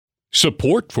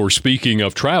Support for Speaking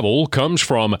of Travel comes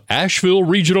from Asheville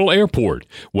Regional Airport,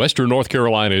 Western North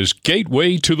Carolina's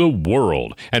gateway to the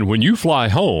world. And when you fly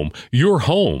home, you're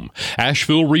home.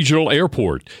 Asheville Regional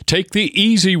Airport. Take the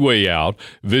easy way out.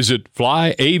 Visit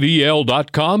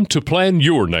flyavl.com to plan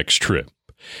your next trip.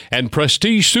 And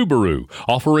Prestige Subaru,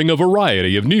 offering a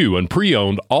variety of new and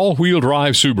pre-owned all-wheel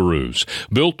drive Subarus.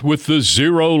 Built with the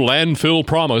zero landfill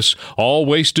promise, all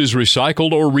waste is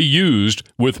recycled or reused,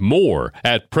 with more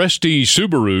at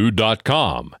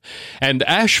PrestigeSubaru.com. And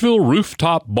Asheville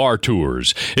Rooftop Bar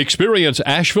Tours. Experience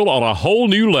Asheville on a whole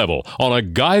new level on a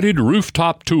guided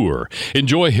rooftop tour.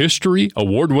 Enjoy history,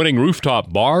 award-winning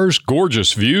rooftop bars,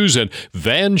 gorgeous views, and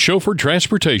van-chauffeured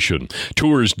transportation.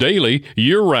 Tours daily,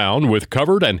 year-round, with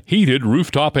covered and heated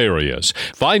rooftop areas.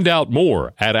 Find out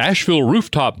more at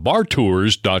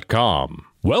AshevilleRooftopBarTours.com.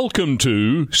 Welcome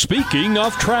to Speaking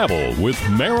of Travel with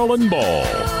Marilyn Ball.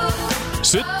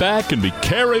 Sit back and be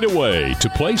carried away to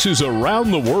places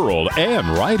around the world and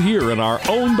right here in our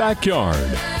own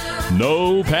backyard.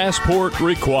 No passport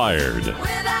required.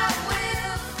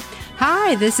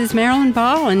 Hi, this is Marilyn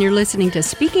Ball, and you're listening to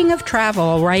Speaking of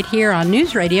Travel right here on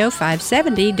News Radio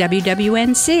 570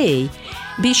 WWNC.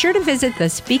 Be sure to visit the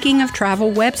Speaking of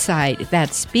Travel website.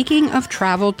 That's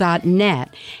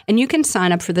speakingoftravel.net. And you can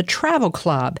sign up for the Travel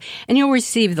Club. And you'll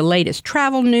receive the latest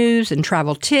travel news and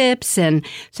travel tips and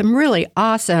some really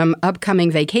awesome upcoming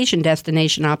vacation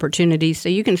destination opportunities so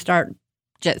you can start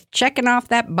just checking off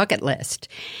that bucket list.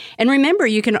 And remember,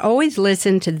 you can always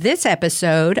listen to this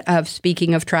episode of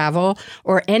Speaking of Travel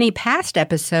or any past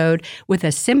episode with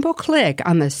a simple click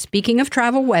on the Speaking of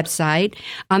Travel website,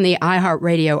 on the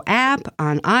iHeartRadio app,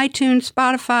 on iTunes,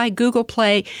 Spotify, Google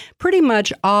Play. Pretty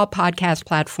much all podcast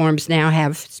platforms now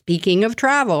have Speaking of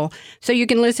Travel, so you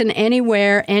can listen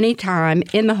anywhere, anytime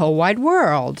in the whole wide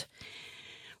world.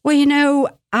 Well, you know,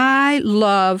 I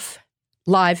love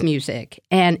live music,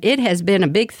 and it has been a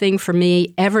big thing for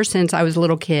me ever since I was a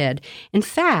little kid. In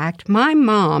fact, my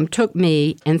mom took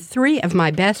me and three of my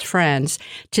best friends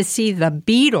to see the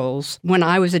Beatles when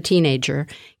I was a teenager.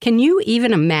 Can you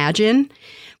even imagine?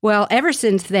 Well, ever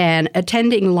since then,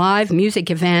 attending live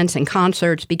music events and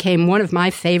concerts became one of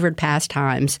my favorite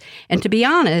pastimes. And to be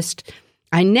honest,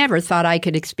 I never thought I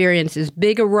could experience as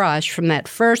big a rush from that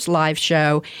first live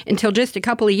show until just a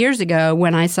couple of years ago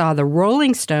when I saw the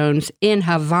Rolling Stones in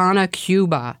Havana,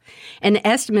 Cuba. And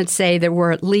estimates say there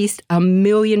were at least 1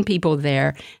 million people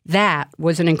there. That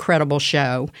was an incredible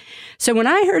show. So when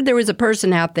I heard there was a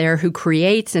person out there who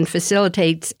creates and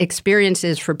facilitates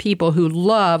experiences for people who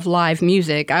love live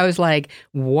music, I was like,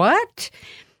 what?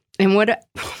 And what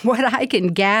I can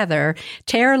gather,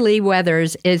 Tara Lee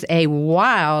Weathers is a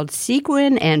wild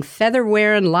sequin and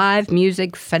feather-wearing live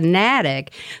music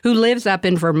fanatic who lives up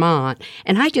in Vermont.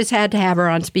 And I just had to have her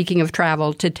on Speaking of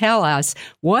Travel to tell us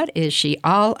what is she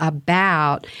all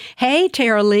about. Hey,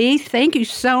 Tara Lee, thank you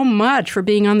so much for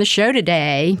being on the show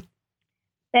today.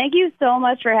 Thank you so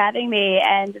much for having me.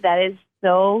 And that is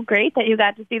so great that you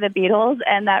got to see the Beatles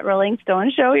and that Rolling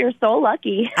Stone show. You're so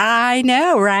lucky. I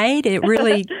know, right? It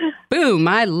really, boom,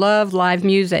 I love live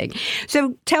music.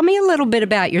 So tell me a little bit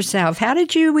about yourself. How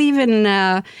did you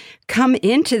even come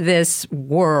into this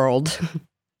world?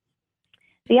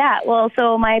 Yeah, well,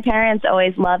 so my parents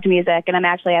always loved music, and I'm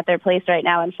actually at their place right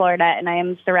now in Florida, and I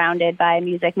am surrounded by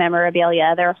music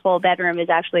memorabilia. Their whole bedroom is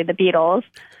actually the Beatles,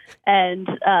 and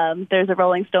there's a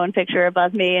Rolling Stone picture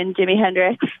above me and Jimi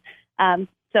Hendrix.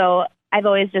 So I've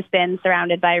always just been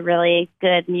surrounded by really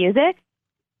good music.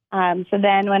 So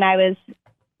then when I was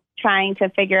trying to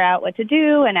figure out what to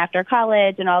do and after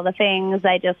college and all the things,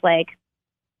 I just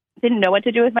didn't know what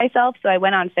to do with myself. So I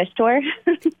went on Fish Tour.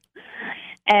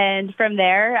 And from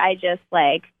there, I just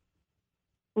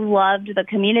loved the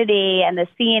community and the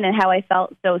scene and how I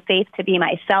felt so safe to be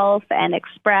myself and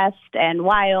expressed and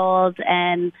wild,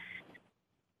 and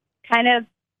kind of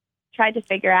tried to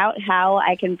figure out how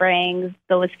I can bring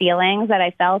those feelings that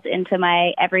I felt into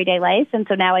my everyday life. And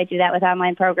so now I do that with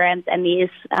online programs and these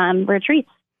retreats.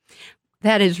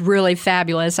 That is really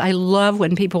fabulous. I love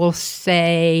when people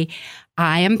say,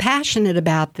 I am passionate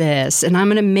about this and I'm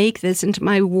going to make this into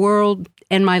my world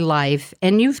and my life.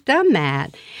 And you've done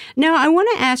that. Now, I want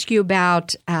to ask you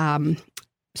about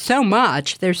so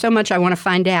much. There's so much I want to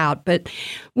find out. But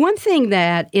one thing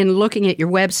that in looking at your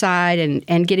website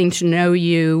and getting to know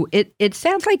you, it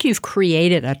sounds like you've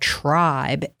created a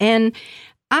tribe. And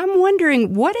I'm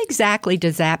wondering, what exactly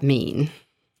does that mean?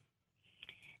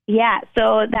 Yeah,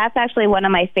 so that's actually one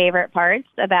of my favorite parts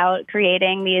about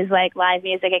creating these live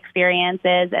music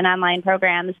experiences and online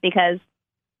programs, because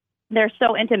they're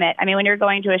so intimate. I mean, when you're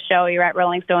going to a show, you're at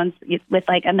Rolling Stones with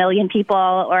 1 million people,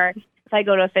 or if I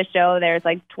go to a fish show, there's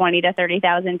like 20 to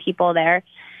 30,000 people there.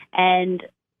 And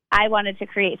I wanted to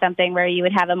create something where you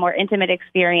would have a more intimate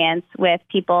experience with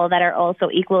people that are also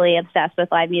equally obsessed with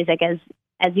live music as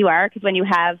you are. Because when you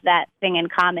have that thing in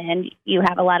common, you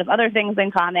have a lot of other things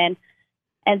in common.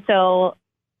 And so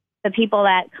the people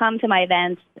that come to my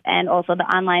events and also the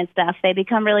online stuff, they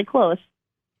become really close.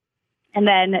 And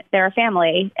then they're a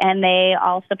family, and they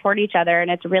all support each other,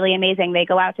 and it's really amazing. They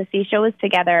go out to see shows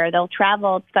together. They'll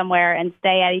travel somewhere and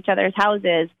stay at each other's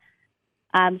houses.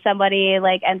 Somebody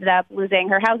ended up losing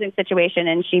her housing situation,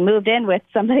 and she moved in with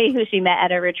somebody who she met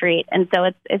at a retreat. And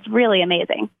so it's really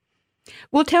amazing.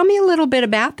 Well, tell me a little bit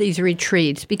about these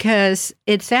retreats, because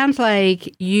it sounds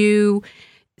like you,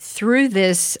 through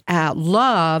this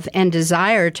love and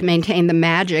desire to maintain the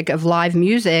magic of live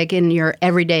music in your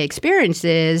everyday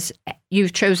experiences,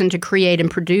 you've chosen to create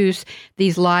and produce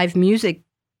these live music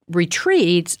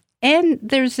retreats, and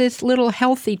there's this little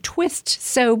healthy twist.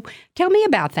 So tell me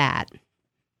about that.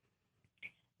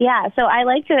 Yeah, so I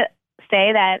like to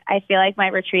say that I feel like my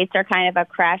retreats are kind of a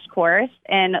crash course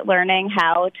in learning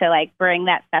how to bring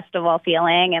that festival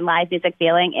feeling and live music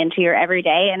feeling into your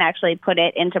everyday and actually put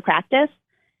it into practice.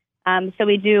 So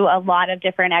we do a lot of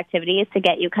different activities to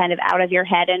get you kind of out of your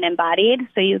head and embodied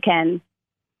so you can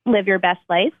live your best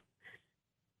life.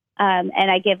 And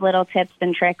I give little tips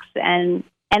and tricks, and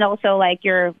also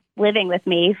you're living with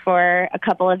me for a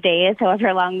couple of days,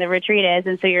 however long the retreat is.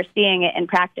 And so you're seeing it in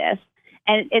practice.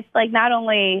 And it's not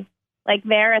only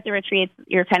there at the retreats,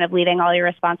 you're kind of leaving all your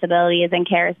responsibilities and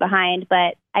cares behind,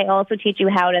 but I also teach you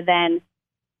how to then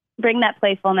bring that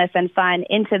playfulness and fun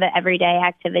into the everyday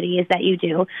activities that you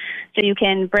do. So you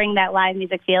can bring that live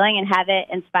music feeling and have it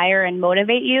inspire and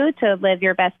motivate you to live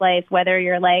your best life, whether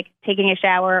you're taking a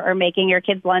shower or making your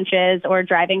kids' lunches or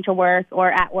driving to work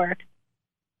or at work.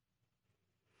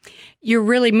 You're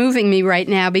really moving me right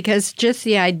now, because just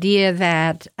the idea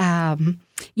that,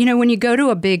 when you go to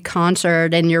a big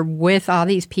concert and you're with all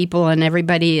these people and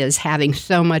everybody is having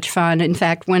so much fun. In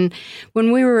fact, when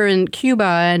we were in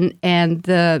Cuba and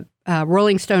the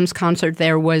Rolling Stones concert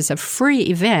there was a free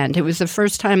event. It was the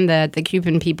first time that the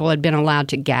Cuban people had been allowed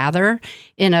to gather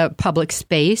in a public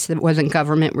space that wasn't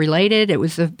government related. It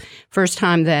was the first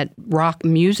time that rock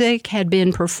music had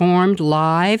been performed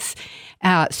live.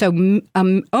 So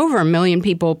over 1 million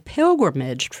people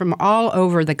pilgrimaged from all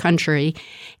over the country,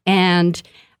 and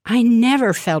I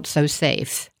never felt so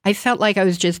safe. I felt like I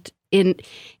was just in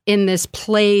this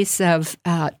place of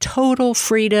total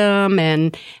freedom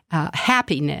and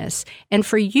happiness. And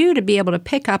for you to be able to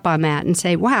pick up on that and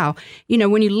say, wow,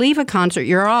 when you leave a concert,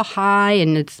 you're all high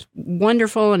and it's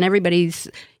wonderful and everybody's,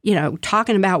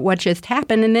 talking about what just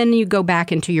happened. And then you go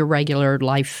back into your regular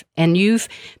life and you've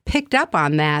picked up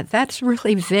on that. That's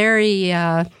really very,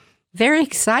 very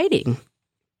exciting.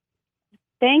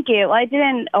 Thank you. Well, I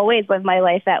didn't always live my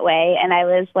life that way, and I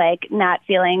was not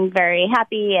feeling very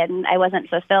happy, and I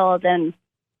wasn't fulfilled. And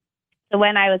so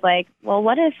when I was well,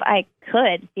 what if I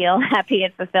could feel happy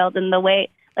and fulfilled in the way,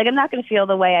 I'm not going to feel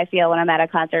the way I feel when I'm at a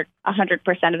concert 100%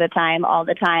 of the time, all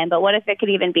the time, but what if it could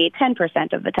even be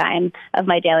 10% of the time of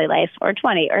my daily life, or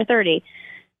 20 or 30?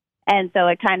 And so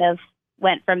it kind of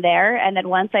went from there. And then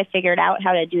once I figured out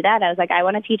how to do that, I was I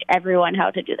want to teach everyone how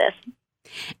to do this.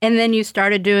 And then you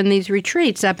started doing these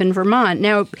retreats up in Vermont.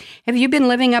 Now, have you been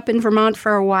living up in Vermont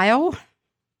for a while?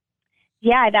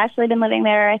 Yeah, I've actually been living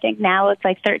there, I think now it's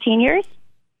 13 years.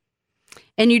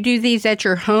 And you do these at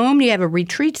your home? Do you have a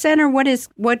retreat center?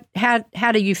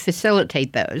 How do you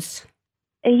facilitate those?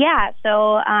 Yeah,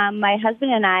 so my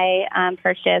husband and I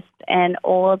purchased an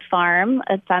old farm.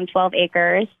 It's on 12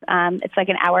 acres. It's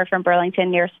an hour from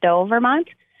Burlington near Stowe, Vermont.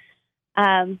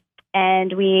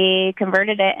 And we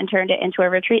converted it and turned it into a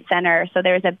retreat center. So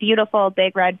there's a beautiful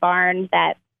big red barn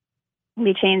that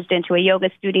we changed into a yoga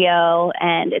studio,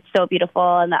 and it's so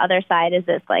beautiful. And the other side is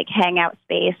this hangout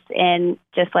space in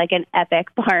just an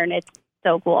epic barn. It's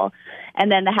so cool. And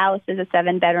then the house is a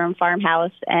 7-bedroom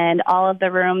farmhouse, and all of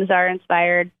the rooms are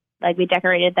inspired. We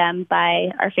decorated them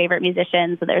by our favorite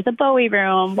musicians. So there's a Bowie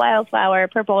room, Wildflower,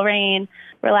 Purple Rain,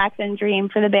 Relax and Dream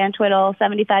for the band Twiddle,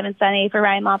 75 and Sunny for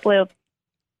Ryan Montbleau,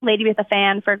 Lady with a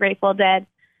Fan for Grateful Dead.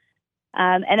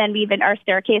 And then our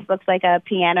staircase looks like a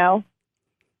piano.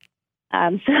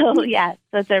 So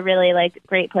it's a really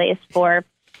great place for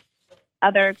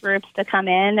other groups to come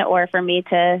in or for me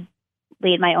to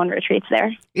lead my own retreats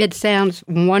there. It sounds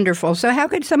wonderful. So how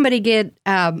could somebody get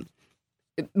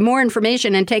more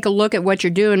information and take a look at what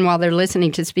you're doing while they're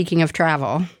listening to Speaking of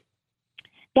Travel?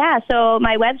 Yeah, so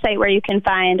my website where you can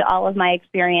find all of my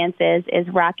experiences is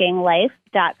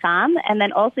rockinglife.com. And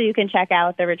then also you can check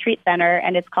out the retreat center,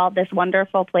 and it's called This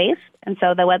Wonderful Place. And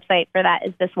so the website for that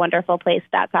is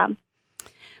thiswonderfulplace.com.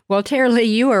 Well, Tara-Leigh,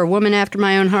 you are a woman after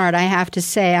my own heart, I have to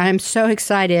say. I'm so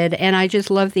excited, and I just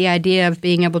love the idea of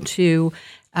being able to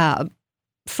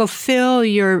fulfill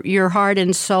your heart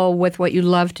and soul with what you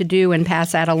love to do and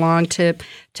pass that along to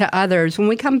others. When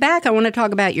we come back, I want to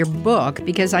talk about your book,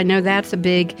 because I know that's a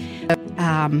big,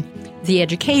 the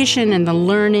education and the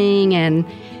learning and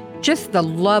just the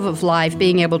love of life,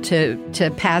 being able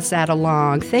to pass that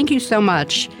along. Thank you so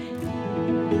much.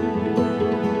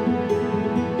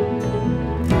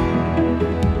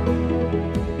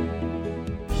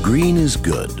 Green is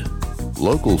good.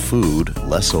 Local food,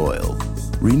 less oil.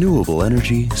 Renewable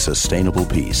energy, sustainable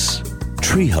peace.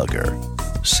 Tree hugger.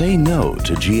 Say no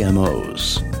to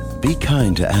GMOs. Be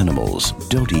kind to animals,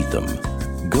 don't eat them.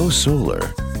 Go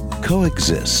solar.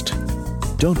 Coexist.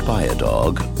 Don't buy a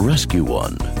dog, rescue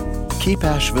one. Keep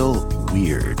Asheville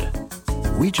weird.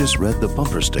 We just read the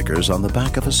bumper stickers on the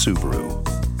back of a Subaru.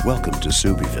 Welcome to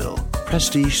Subieville.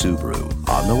 Prestige Subaru.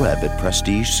 On the web at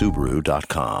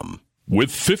prestigesubaru.com.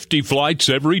 With 50 flights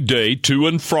every day to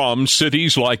and from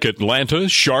cities like Atlanta,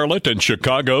 Charlotte, and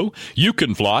Chicago, you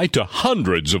can fly to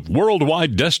hundreds of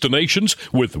worldwide destinations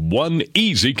with one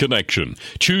easy connection.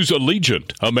 Choose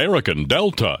Allegiant, American,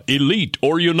 Delta, Elite,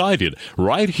 or United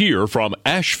right here from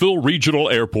Asheville Regional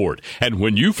Airport. And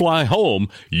when you fly home,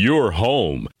 you're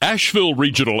home. Asheville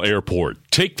Regional Airport.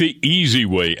 Take the easy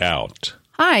way out.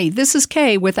 Hi, this is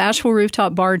Kay with Asheville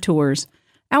Rooftop Bar Tours.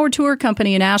 Our tour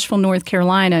company in Asheville, North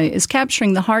Carolina, is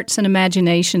capturing the hearts and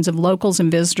imaginations of locals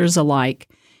and visitors alike.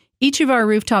 Each of our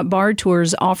rooftop bar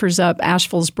tours offers up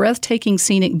Asheville's breathtaking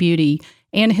scenic beauty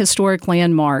and historic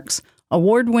landmarks,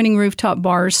 award-winning rooftop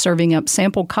bars serving up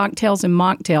sample cocktails and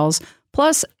mocktails,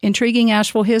 plus intriguing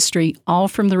Asheville history, all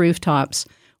from the rooftops.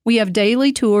 We have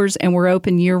daily tours and we're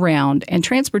open year-round, and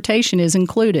transportation is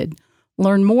included.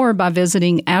 Learn more by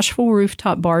visiting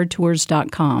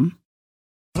AshevilleRooftopBarTours.com.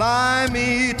 Fly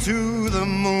me to the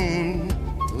moon,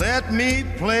 let me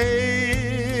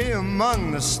play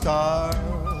among the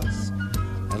stars,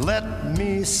 and let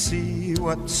me see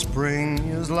what spring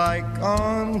is like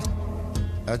on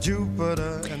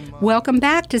Jupiter and Mars. Welcome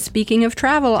back to Speaking of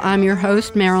Travel. I'm your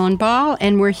host, Marilyn Ball,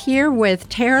 and we're here with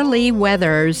Tara-Leigh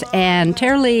Weathers. And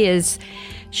Tara-Leigh is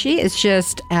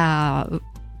just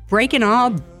breaking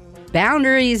all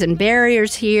boundaries and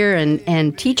barriers here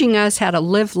and teaching us how to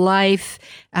live life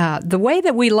the way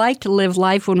that we like to live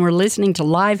life when we're listening to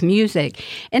live music.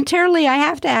 And Tara-Leigh, I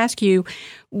have to ask you,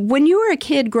 when you were a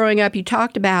kid growing up, you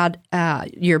talked about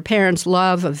your parents'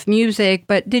 love of music,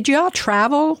 but did you all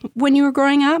travel when you were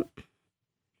growing up?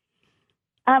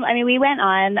 We went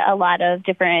on a lot of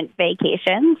different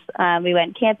vacations. We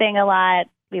went camping a lot.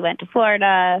 We went to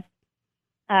Florida.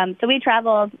 So we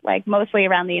traveled mostly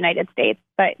around the United States,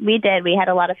 but we had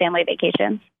a lot of family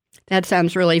vacations. That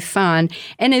sounds really fun.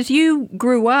 And as you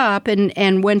grew up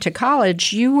and went to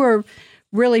college, you were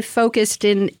really focused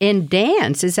in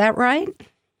dance. Is that right?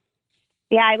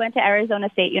 Yeah, I went to Arizona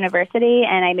State University,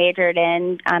 and I majored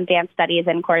in dance studies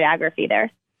and choreography there.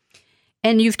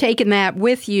 And you've taken that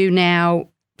with you now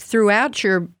throughout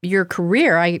your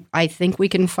career. I think we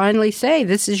can finally say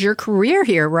this is your career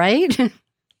here, right?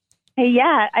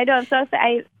 Yeah, I know. So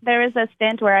there was a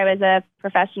stint where I was a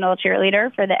professional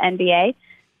cheerleader for the NBA,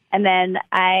 and then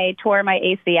I tore my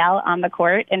ACL on the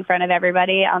court in front of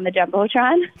everybody on the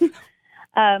Jumbotron.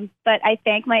 But I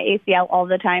thank my ACL all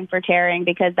the time for tearing,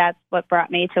 because that's what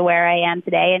brought me to where I am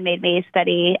today and made me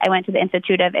study. I went to the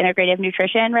Institute of Integrative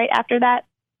Nutrition right after that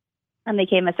and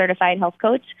became a certified health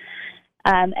coach.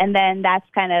 And then that's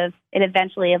it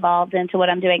eventually evolved into what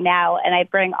I'm doing now. And I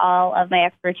bring all of my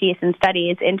expertise and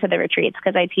studies into the retreats,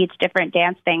 because I teach different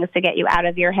dance things to get you out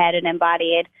of your head and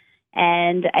embodied.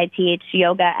 And I teach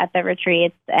yoga at the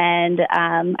retreats. And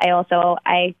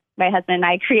my husband and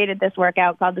I created this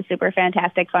workout called the Super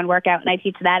Fantastic Fun Workout, and I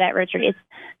teach that at retreats.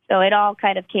 So it all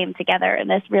kind of came together in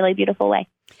this really beautiful way.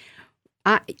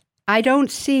 I don't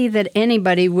see that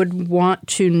anybody would want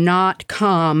to not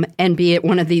come and be at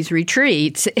one of these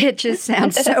retreats. It just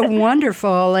sounds so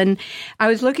wonderful. And I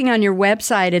was looking on your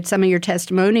website at some of your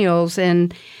testimonials,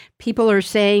 and people are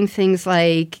saying things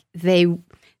like they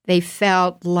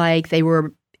felt like they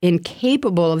were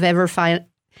incapable of ever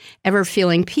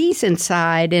feeling peace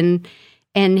inside. And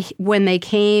when they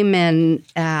came and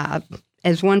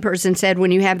as one person said,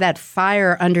 when you have that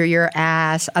fire under your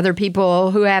ass, other people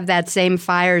who have that same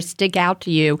fire stick out to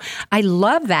you. I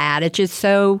love that. It's just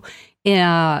so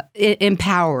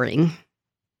empowering.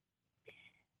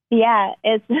 Yeah,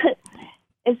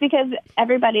 it's because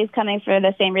everybody's coming for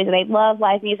the same reason. They love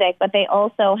live music, but they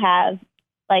also have,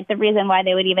 like, the reason why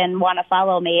they would even want to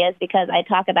follow me is because I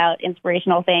talk about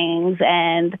inspirational things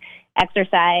and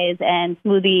exercise and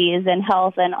smoothies and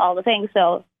health and all the things.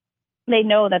 So they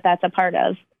know that that's a part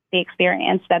of the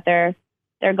experience that they're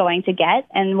going to get.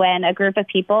 And when a group of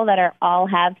people that are all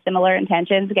have similar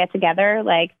intentions get together,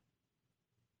 like,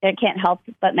 it can't help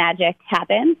but magic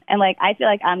happen. And, like, I feel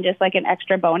like I'm just like an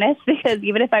extra bonus because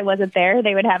even if I wasn't there,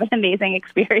 they would have an amazing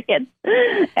experience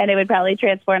and it would probably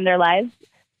transform their lives.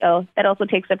 So that also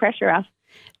takes the pressure off.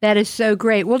 That is so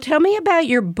great. Well, tell me about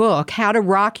your book, How to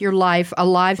Rock Your Life, A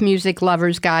Live Music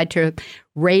Lover's Guide to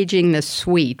Raging the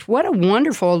Sweet. What a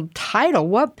wonderful title.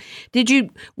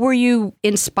 Were you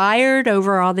inspired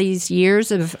over all these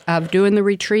years of doing the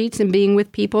retreats and being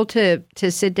with people to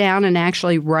sit down and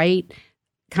actually write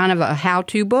kind of a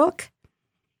how-to book?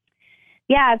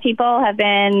 Yeah, people have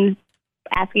been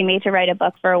asking me to write a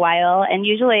book for a while. And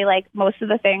usually, like, most of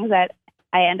the things that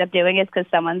I end up doing is because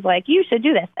someone's like, you should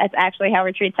do this. That's actually how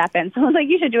retreats happen. Someone's like,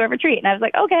 you should do a retreat. And I was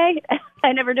like, okay.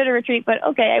 I never did a retreat, but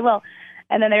okay, I will.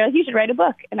 And then they're like, you should write a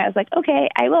book. And I was like, okay,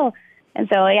 I will. And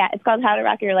so, yeah, it's called How to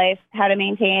Rock Your Life, How to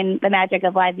Maintain the Magic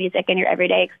of Live Music in Your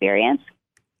Everyday Experience.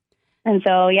 And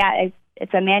so, yeah,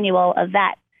 it's a manual of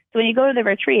that. So when you go to the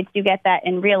retreats, you get that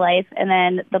in real life. And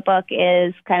then the book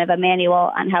is kind of a manual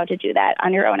on how to do that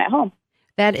on your own at home.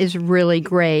 That is really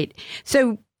great.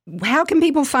 So how can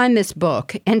people find this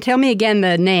book? And tell me again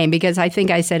the name, because I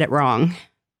think I said it wrong.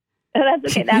 Oh,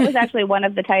 that's okay. That was actually one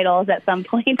of the titles at some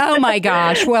point. Oh my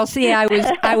gosh! Well, see, I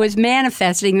was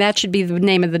manifesting. That should be the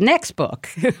name of the next book.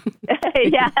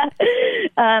 Yeah,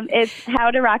 it's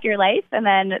How to Rock Your Life, and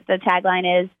then the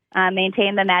tagline is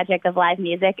Maintain the Magic of Live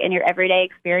Music in Your Everyday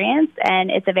Experience,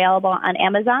 and it's available on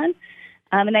Amazon.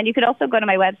 And then you could also go to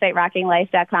my website,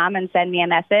 rockinglife.com, and send me a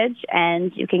message,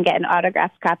 and you can get an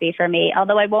autographed copy from me,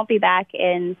 although I won't be back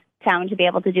in town to be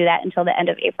able to do that until the end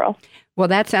of April. Well,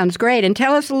 that sounds great. And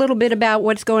tell us a little bit about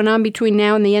what's going on between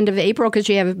now and the end of April, because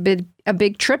you have a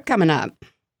big trip coming up.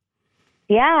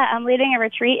 Yeah, I'm leading a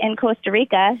retreat in Costa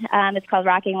Rica. It's called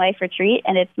Rocking Life Retreat,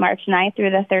 and it's March 9th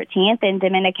through the 13th in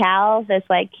Dominical, this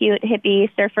like cute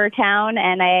hippie surfer town.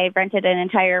 And I rented an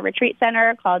entire retreat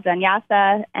center called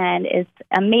Zanyasa, and it's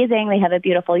amazing. They have a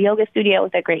beautiful yoga studio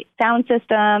with a great sound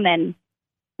system, and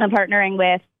I'm partnering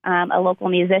with a local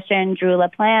musician, Drew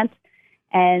LaPlante,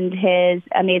 and his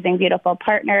amazing, beautiful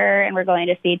partner, and we're going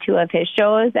to see 2 of his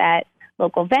shows at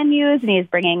local venues, and he's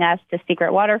bringing us to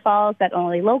secret waterfalls that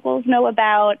only locals know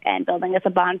about and building us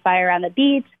a bonfire on the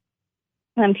beach.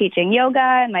 I'm teaching yoga,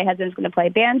 and my husband's going to play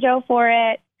banjo for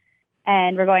it,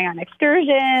 and we're going on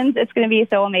excursions. It's going to be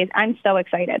so amazing. I'm so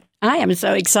excited. I am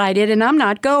so excited, and I'm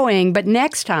not going, but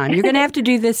next time you're going to have to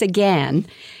do this again.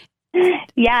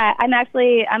 Yeah, I'm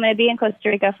going to be in Costa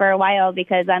Rica for a while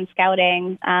because I'm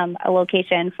scouting a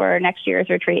location for next year's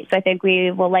retreat. So I think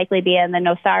we will likely be in the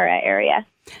Nosara area.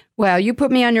 Well, you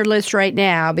put me on your list right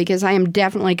now because I am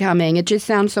definitely coming. It just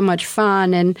sounds so much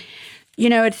fun. And, you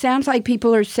know, it sounds like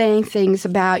people are saying things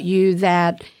about you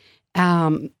that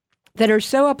are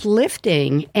so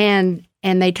uplifting. And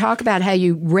they talk about how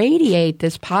you radiate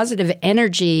this positive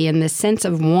energy and this sense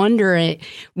of wonder.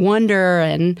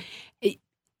 And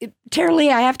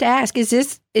Tara-Leigh, I have to ask, is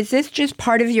this just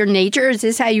part of your nature? Is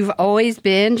this how you've always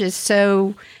been, just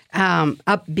so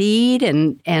upbeat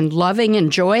and loving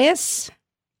and joyous?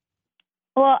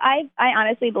 Well, I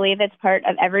honestly believe it's part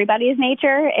of everybody's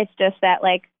nature. It's just that,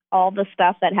 like, all the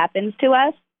stuff that happens to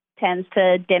us tends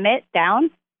to dim it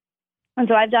down. And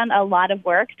so I've done a lot of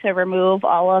work to remove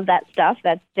all of that stuff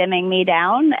that's dimming me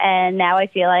down. And now I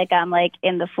feel like I'm, like,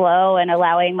 in the flow and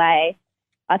allowing my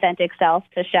authentic self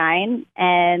to shine.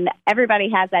 And everybody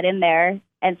has that in there.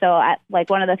 And so,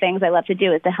 one of the things I love to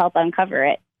do is to help uncover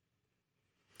it.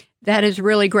 That is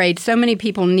really great. So many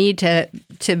people need to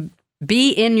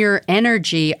be in your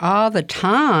energy all the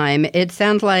time. It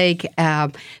sounds like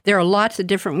there are lots of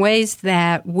different ways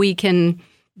that we can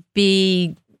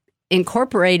be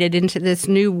incorporated into this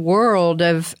new world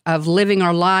of living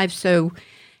our lives so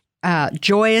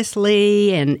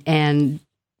joyously and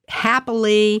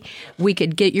happily. We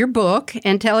could get your book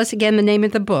and tell us again the name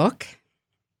of the book.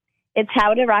 It's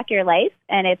How to Rock Your Life,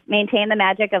 and it's Maintain the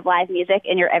Magic of Live Music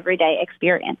in Your Everyday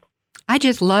Experience. I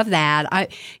just love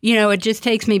that. It just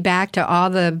takes me back to all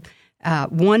the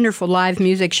wonderful live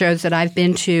music shows that I've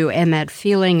been to and that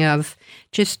feeling of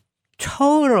just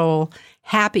total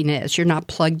happiness. You're not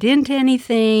plugged into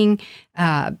anything.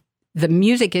 The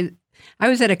music is... I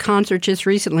was at a concert just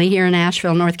recently here in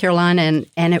Asheville, North Carolina,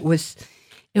 and it was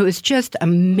just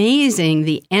amazing,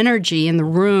 the energy in the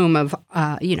room of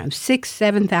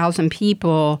 6,000-7,000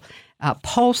 people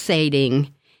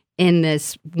pulsating in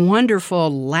this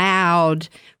wonderful, loud,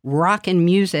 rockin'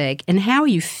 music, and how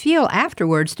you feel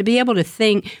afterwards to be able to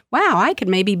think, wow, I could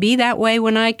maybe be that way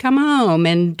when I come home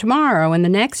and tomorrow and the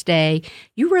next day.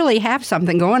 You really have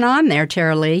something going on there,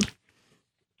 Tara-Leigh.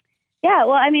 Yeah,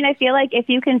 well, I mean, I feel like if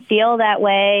you can feel that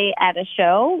way at a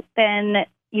show, then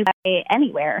you can be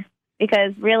anywhere.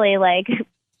 Because really, like,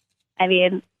 I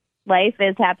mean, life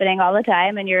is happening all the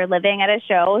time and you're living at a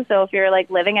show. So if you're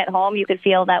like living at home, you could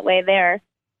feel that way there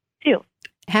too.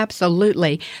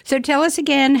 Absolutely. So tell us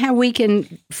again how we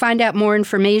can find out more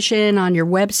information on your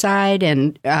website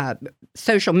and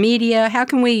social media. How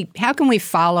can we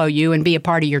follow you and be a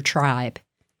part of your tribe?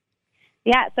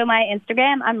 Yeah, so my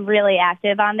Instagram, I'm really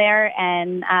active on there,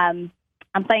 and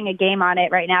I'm playing a game on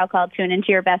it right now called Tune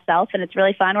Into Your Best Self, and it's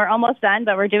really fun. We're almost done,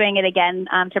 but we're doing it again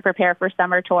to prepare for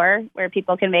summer tour, where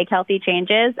people can make healthy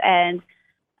changes and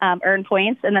earn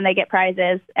points, and then they get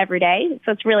prizes every day.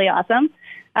 So it's really awesome.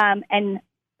 And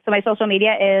so my social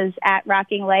media is at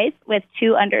Rocking Life with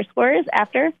 2 underscores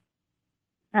after.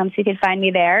 So you can find me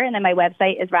there. And then my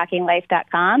website is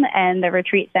rockinglife.com, and the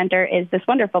retreat center is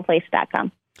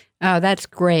thiswonderfulplace.com. Oh, that's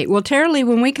great. Well, Tara-Leigh,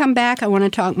 when we come back, I want to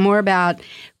talk more about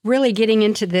really getting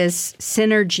into this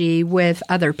synergy with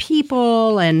other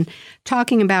people and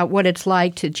talking about what it's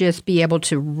like to just be able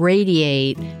to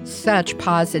radiate such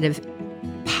positive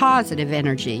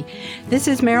energy. This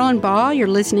is Marilyn Ball. You're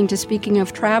listening to Speaking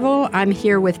of Travel. I'm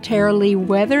here with Tara-Leigh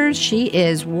Weathers. She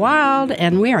is wild,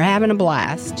 and we are having a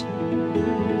blast.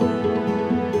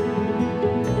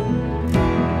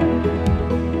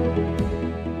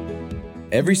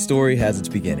 Every story has its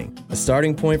beginning, a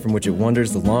starting point from which it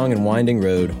wanders the long and winding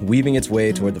road, weaving its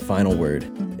way toward the final word.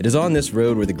 It is on this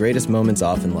road where the greatest moments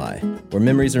often lie, where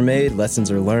memories are made,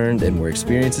 lessons are learned, and where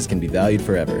experiences can be valued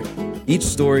forever. Each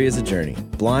story is a journey,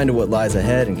 blind to what lies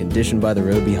ahead and conditioned by the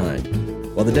road behind.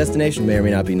 While the destination may or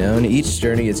may not be known, each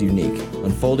journey is unique,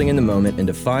 unfolding in the moment and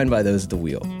defined by those at the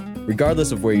wheel.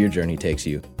 Regardless of where your journey takes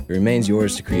you, it remains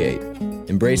yours to create.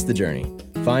 Embrace the journey.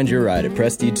 Find your ride at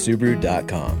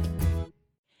PrestigeSubaru.com.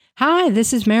 Hi,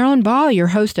 this is Marilyn Ball, your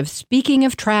host of Speaking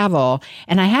of Travel,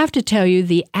 and I have to tell you,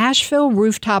 the Asheville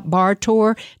Rooftop Bar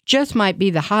Tour just might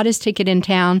be the hottest ticket in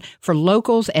town for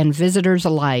locals and visitors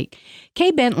alike.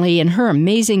 Kay Bentley and her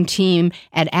amazing team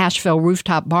at Asheville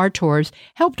Rooftop Bar Tours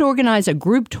helped organize a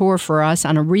group tour for us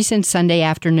on a recent Sunday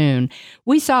afternoon.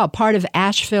 We saw a part of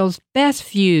Asheville's best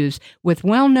views with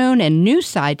well-known and new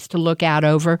sights to look out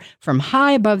over from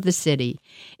high above the city.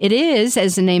 It is,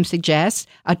 as the name suggests,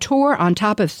 a tour on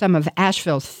top of some of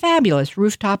Asheville's fabulous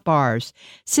rooftop bars.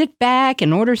 Sit back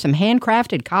and order some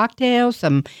handcrafted cocktails,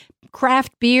 some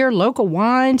craft beer, local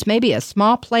wines, maybe a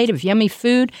small plate of yummy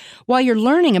food while you're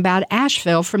learning about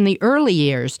Asheville from the early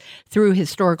years through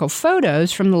historical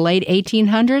photos from the late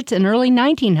 1800s and early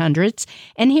 1900s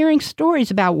and hearing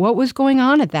stories about what was going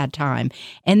on at that time.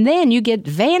 And then you get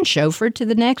van chauffeured to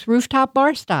the next rooftop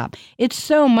bar stop. It's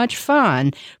so much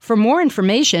fun. For more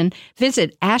information,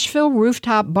 visit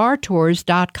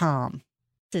AshevilleRooftopBarTours.com.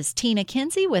 This is Tina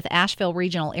Kinsey with Asheville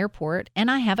Regional Airport, and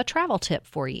I have a travel tip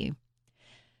for you.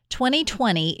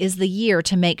 2020 is the year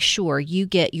to make sure you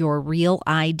get your real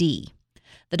ID.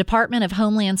 The Department of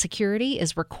Homeland Security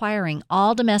is requiring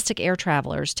all domestic air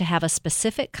travelers to have a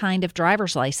specific kind of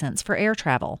driver's license for air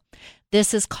travel.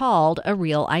 This is called a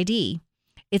real ID.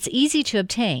 It's easy to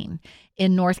obtain.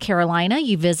 In North Carolina,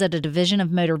 you visit a Division of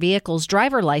Motor Vehicles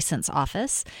driver license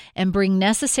office and bring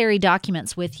necessary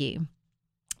documents with you.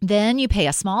 Then you pay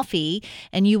a small fee,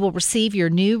 and you will receive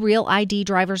your new Real ID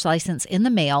driver's license in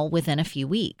the mail within a few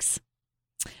weeks.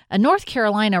 A North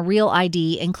Carolina Real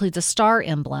ID includes a star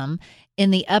emblem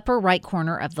in the upper right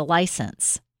corner of the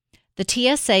license. The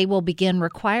TSA will begin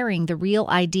requiring the Real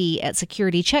ID at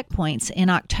security checkpoints in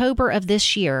October of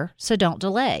this year, so don't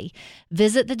delay.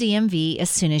 Visit the DMV as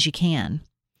soon as you can.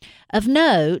 Of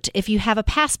note, if you have a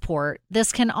passport,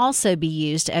 this can also be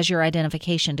used as your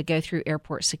identification to go through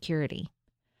airport security.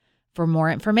 For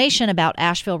more information about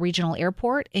Asheville Regional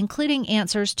Airport, including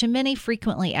answers to many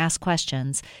frequently asked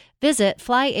questions, visit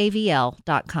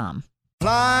flyavl.com.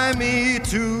 Fly me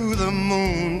to the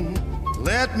moon,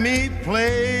 let me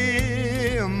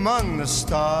play among the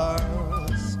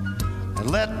stars,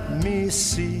 and let me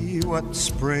see what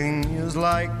spring is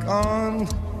like on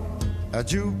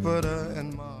Jupiter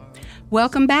and Mars.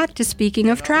 Welcome back to Speaking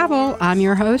of Travel. I'm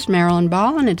your host, Marilyn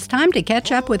Ball, and it's time to catch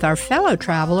up with our fellow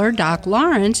traveler, Doc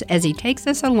Lawrence, as he takes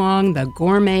us along the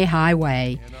Gourmet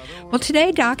Highway. Well,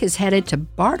 today, Doc is headed to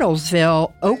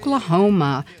Bartlesville,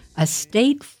 Oklahoma, a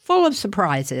state full of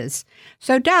surprises.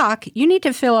 So, Doc, you need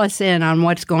to fill us in on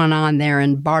what's going on there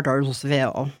in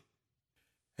Bartlesville.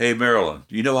 Hey, Marilyn,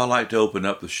 you know I like to open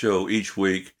up the show each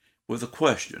week with a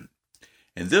question.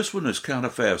 And this one is kind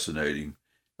of fascinating,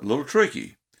 a little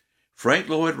tricky. Frank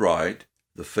Lloyd Wright,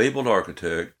 the fabled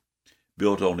architect,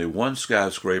 built only one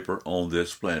skyscraper on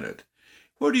this planet.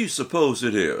 Where do you suppose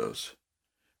it is?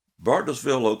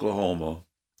 Bartlesville, Oklahoma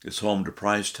is home to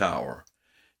Price Tower.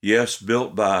 Yes,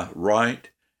 built by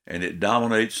Wright, and it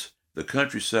dominates the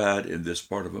countryside in this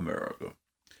part of America.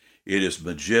 It is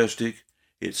majestic.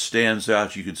 It stands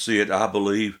out. You can see it, I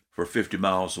believe, for 50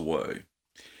 miles away.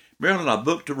 Marilyn, I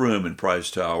booked a room in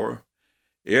Price Tower.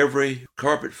 Every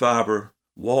carpet fiber,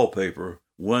 wallpaper,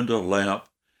 window, lamp,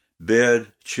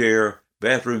 bed, chair,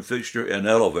 bathroom fixture, and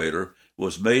elevator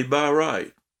was made by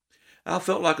Wright. I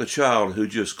felt like a child who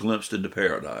just glimpsed into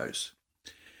paradise.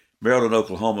 Maryland,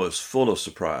 Oklahoma is full of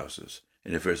surprises,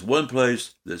 and if there's one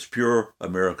place that's pure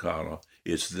Americana,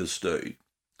 it's this state.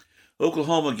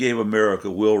 Oklahoma gave America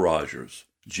Will Rogers,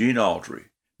 Gene Autry,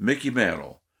 Mickey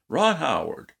Mantle, Ron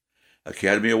Howard,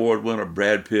 Academy Award winner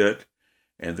Brad Pitt,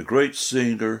 and the great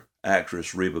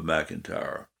singer-actress Reba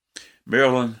McEntire.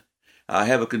 Marilyn, I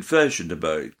have a confession to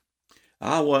make.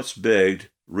 I once begged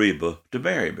Reba to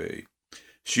marry me.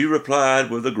 She replied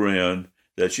with a grin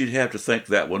that she'd have to think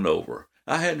that one over.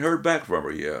 I hadn't heard back from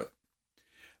her yet.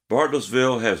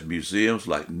 Bartlesville has museums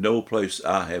like no place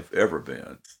I have ever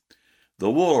been. The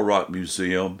Willow Rock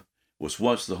Museum was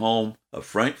once the home of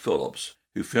Frank Phillips,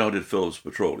 who founded Phillips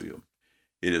Petroleum.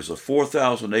 It is a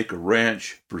 4,000-acre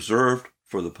ranch preserved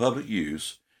for the public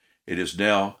use. It is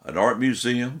now an art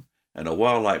museum and a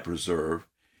wildlife preserve.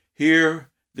 Here,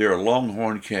 there are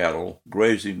longhorn cattle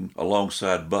grazing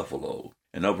alongside buffalo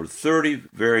and over 30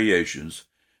 variations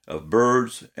of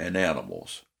birds and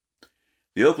animals.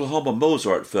 The Oklahoma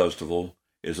Mozart Festival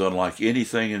is unlike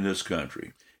anything in this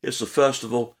country. It's a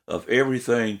festival of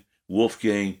everything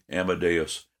Wolfgang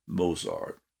Amadeus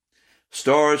Mozart.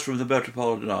 Stars from the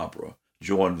Metropolitan Opera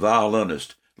join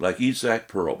violinists like Isaac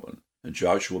Perlman and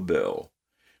Joshua Bell,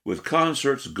 with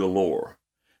concerts galore.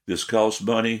 This costs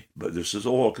money, but this is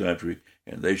oil country,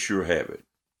 and they sure have it.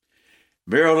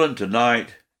 Maryland,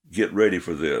 tonight, get ready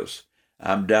for this.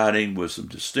 I'm dining with some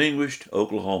distinguished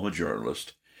Oklahoma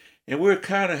journalists, and we're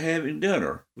kind of having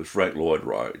dinner with Frank Lloyd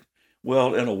Wright.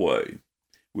 Well, in a way.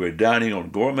 We're dining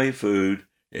on gourmet food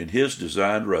in his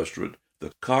designed restaurant,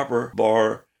 the Copper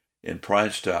Bar in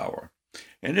Price Tower.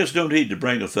 And there's no need to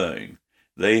bring a thing.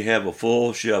 They have a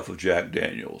full shelf of Jack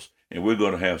Daniels, and we're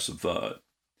going to have some fun.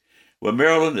 Well,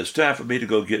 Marilyn, it's time for me to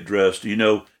go get dressed. You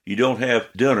know, you don't have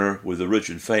dinner with the rich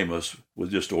and famous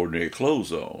with just ordinary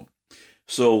clothes on.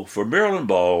 So, for Marilyn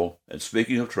Ball, and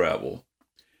speaking of travel,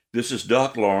 this is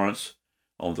Doc Lawrence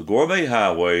on the Gourmet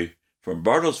Highway from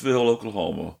Bartlesville,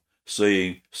 Oklahoma,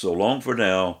 saying so long for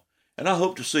now, and I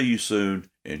hope to see you soon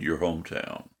in your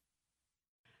hometown.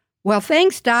 Well,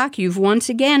 thanks, Doc. You've once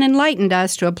again enlightened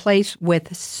us to a place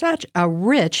with such a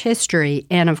rich history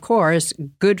and, of course,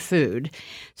 good food.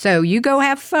 So you go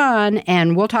have fun,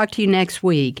 and we'll talk to you next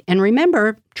week. And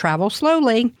remember, travel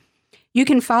slowly. You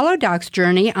can follow Doc's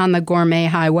journey on the Gourmet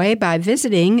Highway by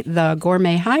visiting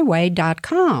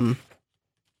thegourmethighway.com.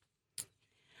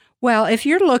 Well, if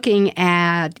you're looking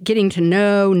at getting to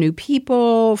know new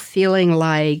people, feeling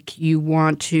like you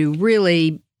want to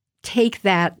really take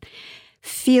that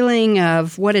feeling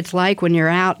of what it's like when you're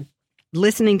out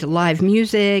listening to live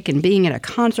music and being at a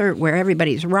concert where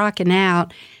everybody's rocking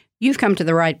out, you've come to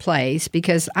the right place,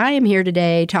 because I am here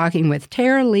today talking with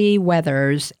Tara Lee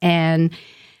Weathers, and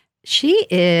she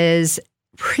is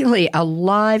really a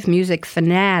live music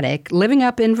fanatic, living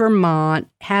up in Vermont,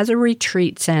 has a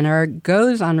retreat center,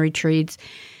 goes on retreats.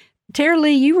 Tara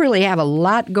Lee, you really have a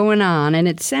lot going on, and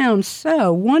it sounds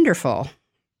so wonderful.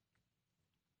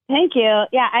 Thank you.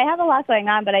 Yeah, I have a lot going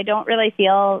on, but I don't really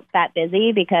feel that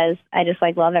busy because I just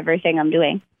love everything I'm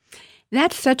doing.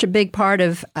 That's such a big part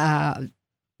of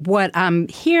what I'm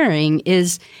hearing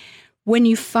is when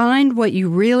you find what you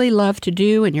really love to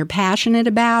do and you're passionate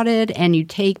about it, and you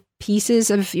take pieces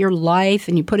of your life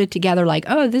and you put it together like,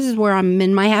 oh, this is where I'm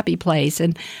in my happy place.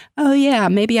 And, oh, yeah,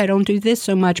 maybe I don't do this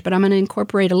so much, but I'm going to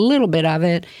incorporate a little bit of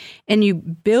it. And you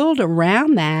build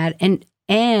around that and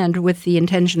with the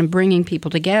intention of bringing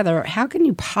people together. How can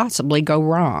you possibly go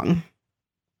wrong?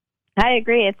 I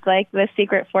agree. It's like the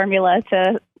secret formula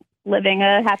to living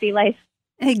a happy life.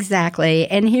 Exactly.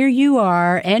 And here you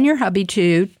are, and your hubby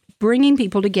too, bringing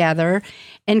people together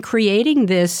and creating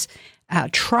this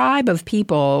tribe of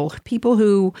people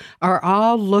who are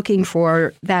all looking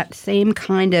for that same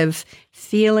kind of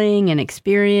feeling and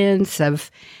experience of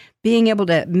being able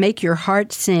to make your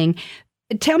heart sing.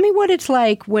 Tell me what it's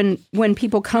like when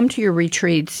people come to your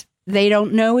retreats. they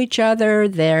don't know each other.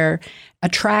 They're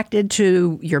attracted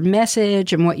to your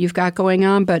message and what you've got going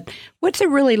on. But what's it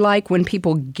really like when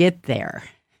people get there?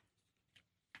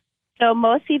 So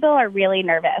most people are really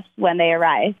nervous when they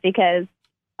arrive because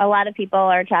a lot of people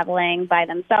are traveling by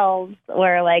themselves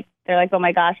or like they're like, oh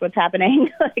my gosh, what's happening?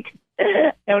 Like,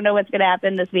 I don't know what's going to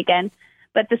happen this weekend.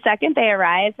 But the second they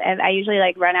arrive, and I usually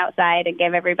like run outside and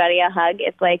give everybody a hug,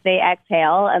 it's like they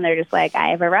exhale and they're just like, I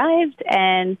have arrived,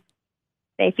 and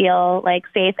they feel like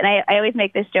safe. And I always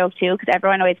make this joke too, because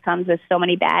everyone always comes with so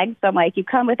many bags. So I'm like, you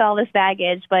come with all this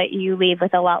baggage, but you leave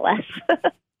with a lot less.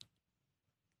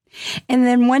 And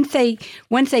then once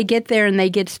they get there and they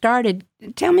get started,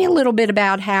 tell me a little bit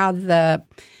about how the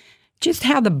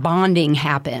bonding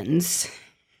happens.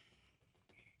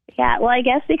 Yeah, well, I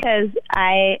guess because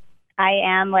I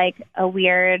am like a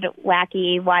weird,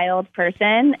 wacky, wild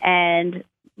person, and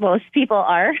most people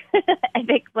are, I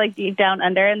think, like deep down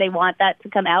under, and they want that to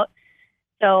come out.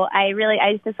 So I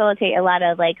facilitate a lot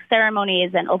of like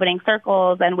ceremonies and opening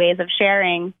circles and ways of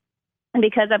sharing. And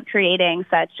because I'm creating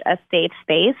such a safe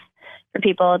space for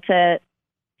people to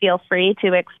feel free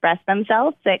to express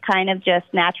themselves, it kind of just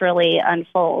naturally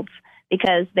unfolds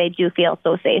because they do feel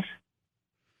so safe.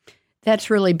 That's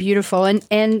really beautiful.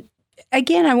 And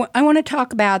again, I want to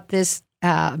talk about this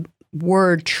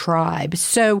word tribe.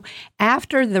 So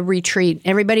after the retreat,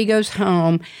 everybody goes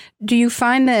home. Do you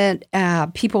find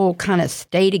that people kind of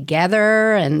stay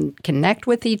together and connect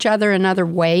with each other in other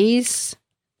ways?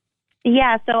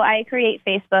 Yeah, so I create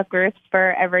Facebook groups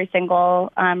for every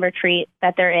single retreat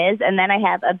that there is, and then I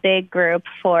have a big group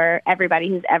for everybody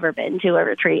who's ever been to a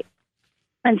retreat.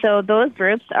 And so those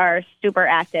groups are super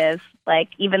active. Like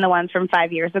even the ones from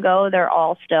 5 years ago, they're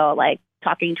all still like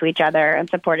talking to each other and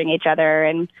supporting each other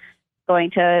and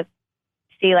going to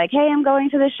see like, hey, I'm going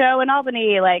to the show in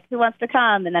Albany, like who wants to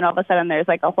come? And then all of a sudden there's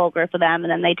like a whole group of them, and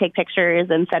then they take pictures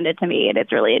and send it to me, and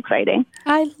it's really exciting.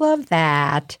 I love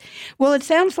that. Well, it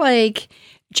sounds like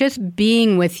just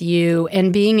being with you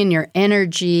and being in your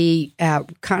energy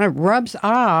kind of rubs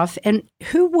off. And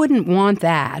who wouldn't want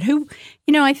that?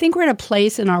 I think we're at a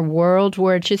place in our world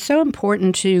where it's just so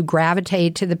important to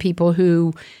gravitate to the people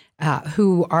who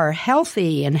are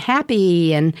healthy and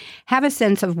happy and have a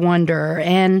sense of wonder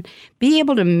and be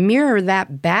able to mirror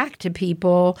that back to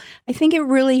people. I think it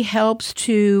really helps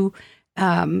to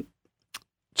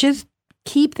just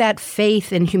keep that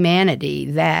faith in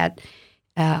humanity that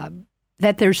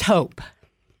there's hope.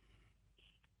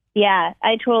 Yeah,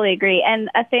 I totally agree. And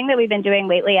a thing that we've been doing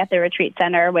lately at the retreat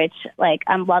center, which like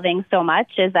I'm loving so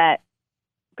much, is that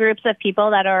groups of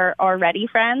people that are already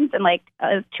friends. And like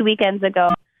 2 weekends ago,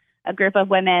 a group of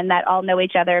women that all know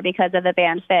each other because of the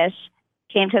band Fish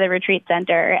came to the retreat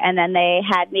center, and then they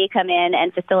had me come in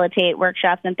and facilitate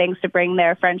workshops and things to bring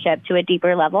their friendship to a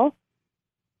deeper level.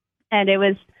 And it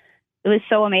was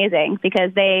so amazing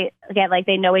because they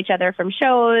know each other from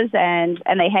shows and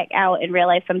they hang out in real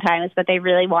life sometimes, but they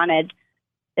really wanted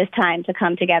this time to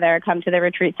come together, come to the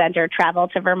retreat center, travel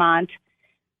to Vermont,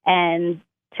 and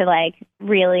to like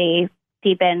really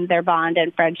deepen their bond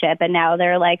and friendship. And now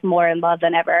they're like more in love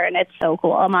than ever. And it's so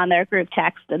cool. I'm on their group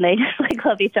text and they just like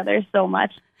love each other so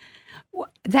much.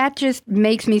 That just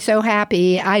makes me so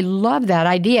happy. I love that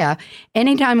idea.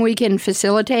 Anytime we can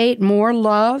facilitate more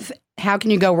love, how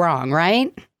can you go wrong,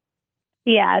 right?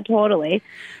 Yeah, totally.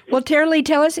 Well, Tara-Leigh,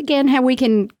 tell us again how we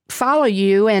can follow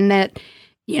you and that,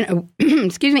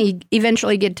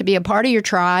 eventually get to be a part of your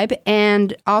tribe.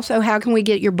 And also, how can we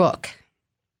get your book?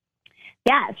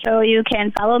 Yeah, so you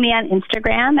can follow me on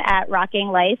Instagram at Rocking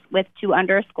Life with 2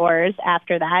 underscores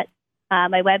after that.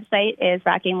 My website is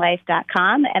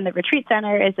rockinglife.com, and the retreat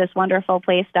center is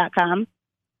thiswonderfulplace.com.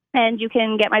 And you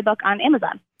can get my book on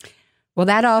Amazon. Well,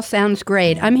 that all sounds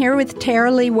great. I'm here with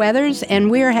Tara-Leigh Weathers,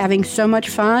 and we are having so much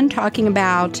fun talking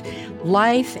about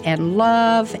life and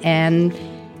love and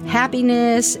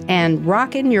happiness and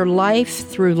rocking your life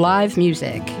through live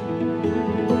music.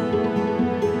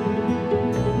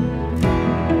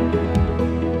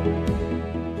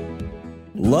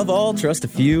 Love all, trust a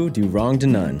few, do wrong to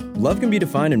none. Love can be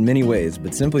defined in many ways,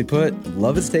 but simply put,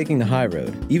 love is taking the high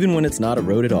road, even when it's not a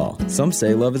road at all. Some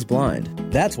say love is blind.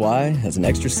 That's why, as an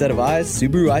extra set of eyes,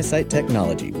 Subaru EyeSight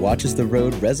technology watches the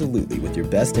road resolutely with your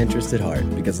best interest at heart,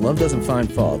 because love doesn't find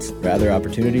faults, rather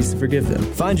opportunities to forgive them.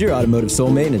 Find your automotive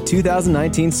soulmate in a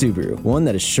 2019 Subaru, one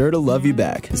that is sure to love you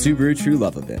back. The Subaru True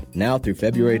Love Event, now through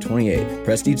February 28th.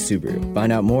 Prestige Subaru.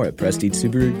 Find out more at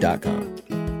PrestigeSubaru.com.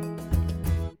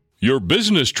 Your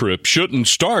business trip shouldn't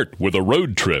start with a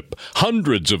road trip.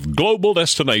 Hundreds of global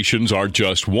destinations are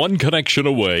just one connection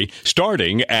away,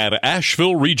 starting at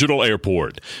Asheville Regional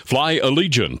Airport. Fly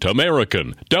Allegiant,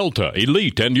 American, Delta,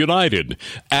 Elite, and United.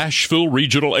 Asheville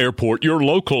Regional Airport, your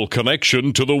local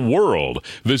connection to the world.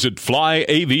 Visit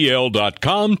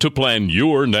flyavl.com to plan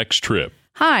your next trip.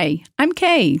 Hi, I'm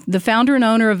Kay, the founder and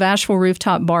owner of Asheville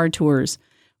Rooftop Bar Tours.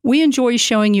 We enjoy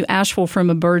showing you Asheville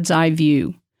from a bird's eye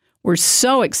view. We're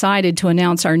so excited to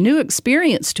announce our new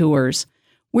experience tours.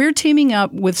 We're teaming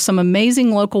up with some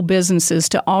amazing local businesses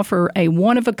to offer a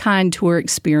one-of-a-kind tour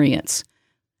experience.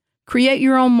 Create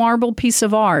your own marble piece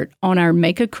of art on our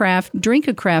Make a Craft, Drink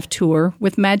a Craft tour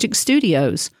with Magic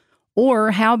Studios. Or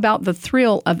how about the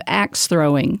thrill of axe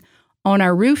throwing on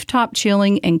our Rooftop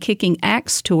Chilling and Kicking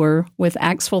Axe tour with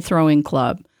Axeville Throwing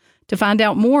Club. To find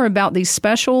out more about these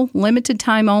special,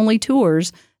 limited-time-only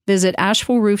tours, visit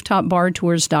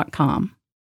AshevilleRooftopBarTours.com.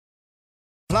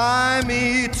 Fly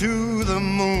me to the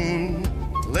moon,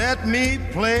 let me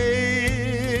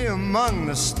play among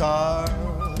the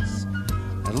stars,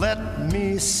 and let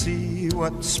me see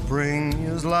what spring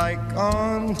is like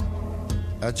on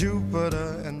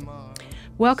Jupiter and Mars.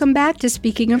 Welcome back to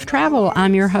Speaking of Travel.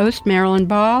 I'm your host, Marilyn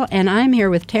Ball, and I'm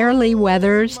here with Tara Lee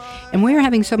Weathers, and we're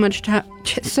having so much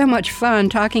fun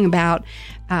talking about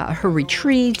her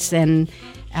retreats and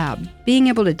being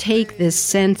able to take this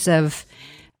sense of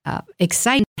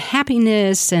excitement,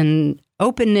 happiness, and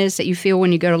openness that you feel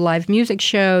when you go to live music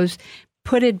shows,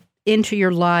 put it into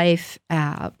your life,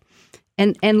 and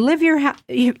live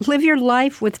your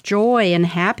life with joy and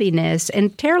happiness.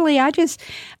 And Tara Lee,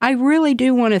 I really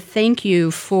do want to thank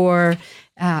you for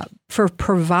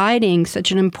providing such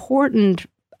an important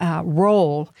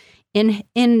role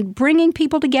in bringing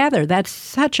people together. That's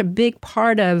such a big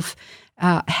part of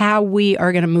how we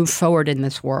are going to move forward in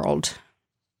this world.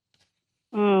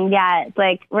 Yeah, it's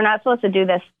like we're not supposed to do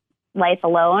this life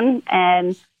alone.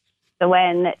 And so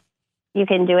when you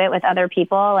can do it with other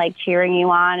people, like cheering you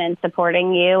on and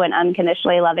supporting you and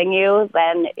unconditionally loving you,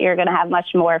 then you're going to have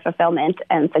much more fulfillment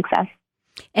and success.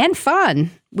 And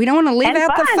fun. We don't want to leave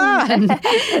out the fun.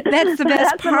 That's the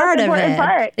best part of it.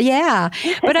 Part. Yeah,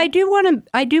 but I do want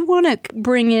to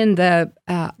bring in the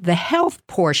health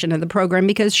portion of the program,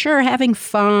 because sure, having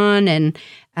fun and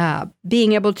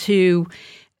being able to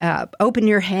open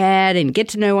your head and get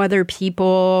to know other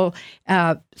people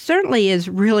certainly is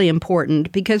really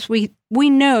important, because we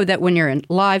know that when you're in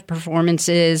live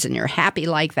performances and you're happy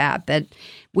like that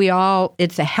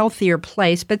it's a healthier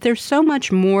place. But there's so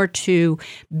much more to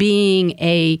being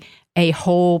a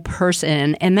whole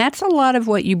person, and that's a lot of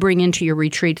what you bring into your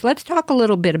retreats. Let's talk a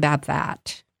little bit about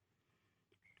that.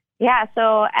 Yeah,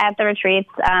 so at the retreats,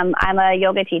 I'm a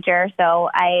yoga teacher, so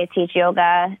I teach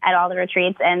yoga at all the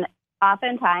retreats, and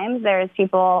oftentimes there's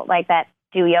people like that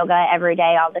do yoga every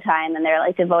day all the time, and they're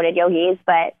like devoted yogis,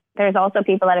 but there's also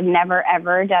people that have never,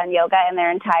 ever done yoga in their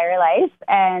entire life,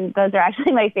 and those are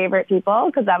actually my favorite people,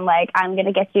 because I'm like, I'm going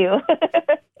to get you.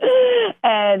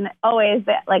 And always,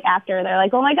 like, after, they're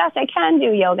like, oh my gosh, I can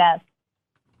do yoga.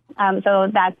 So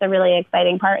that's a really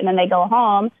exciting part, and then they go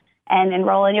home and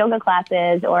enroll in yoga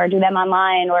classes or do them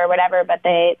online or whatever, but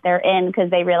they're in because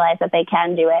they realize that they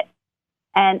can do it.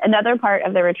 And another part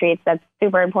of the retreats that's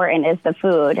super important is the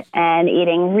food and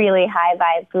eating really high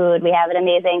vibe food. We have an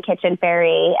amazing kitchen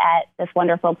fairy at this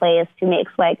wonderful place who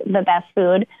makes like the best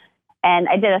food. And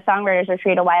I did a songwriters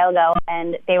retreat a while ago,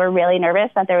 and they were really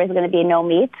nervous that there was going to be no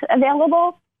meat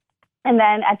available. And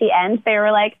then at the end, they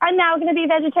were like, I'm now going to be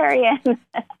vegetarian.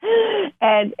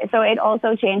 And so it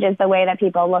also changes the way that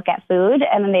people look at food,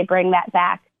 and then they bring that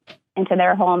back into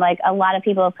their home. Like, a lot of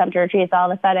people have come to retreats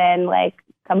all of a sudden, like,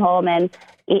 come home and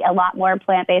eat a lot more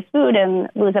plant-based food and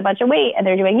lose a bunch of weight, and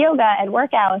they're doing yoga and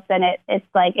workouts, and it's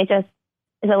like, it just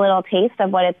is a little taste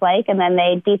of what it's like, and then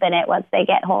they deepen it once they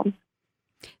get home.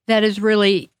 That is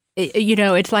really,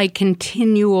 it's like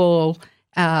continual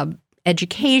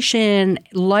education,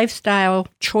 lifestyle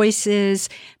choices,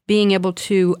 being able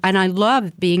to, and I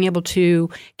love being able to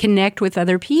connect with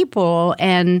other people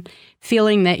and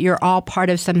feeling that you're all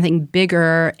part of something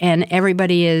bigger and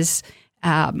everybody is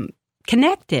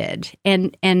connected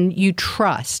and you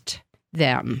trust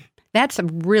them. That's a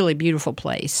really beautiful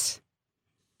place.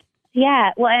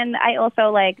 Yeah. Well, and I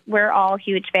also we're all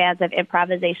huge fans of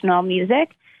improvisational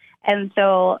music. And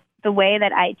so the way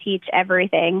that I teach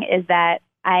everything is that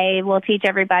I will teach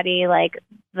everybody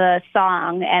the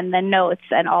song and the notes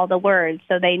and all the words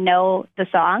so they know the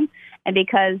song. And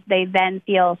because they then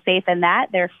feel safe in that,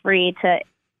 they're free to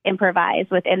improvise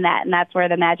within that. And that's where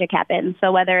the magic happens.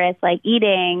 So whether it's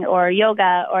eating or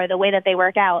yoga or the way that they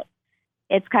work out,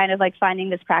 it's kind of like finding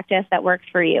this practice that works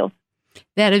for you.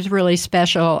 That is really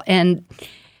special. And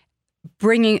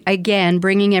bringing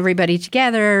everybody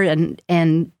together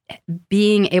and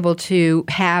being able to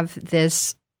have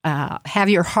this, have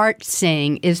your heart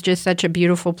sing is just such a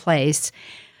beautiful place.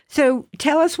 So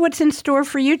tell us what's in store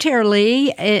for you,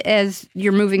 Tara-Leigh, as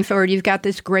you're moving forward. You've got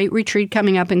this great retreat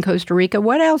coming up in Costa Rica.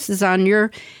 What else is on your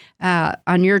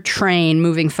train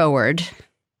moving forward?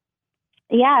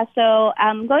 Yeah, so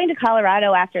I'm going to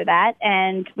Colorado after that,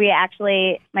 and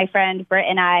my friend Britt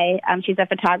and I, she's a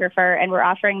photographer, and we're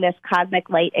offering this cosmic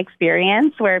light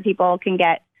experience where people can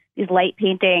get these light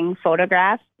painting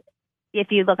photographs. If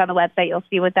you look on the website, you'll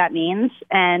see what that means,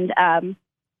 and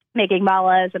making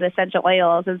malas and essential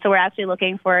oils. And so we're actually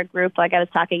looking for a group, like I was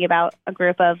talking about, a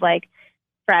group of like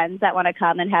friends that want to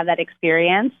come and have that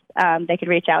experience. They could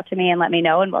reach out to me and let me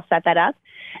know, and we'll set that up.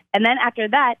 And then after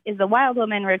that is the Wild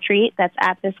Woman Retreat that's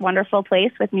at this wonderful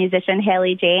place with musician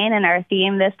Haley Jane. And our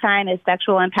theme this time is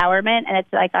sexual empowerment. And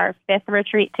it's like our 5th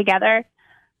retreat together.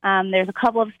 There's a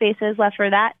couple of spaces left for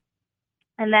that.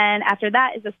 And then after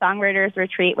that is the Songwriters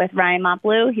Retreat with Ryan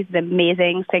Montbleu. He's an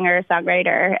amazing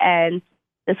singer-songwriter. And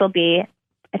I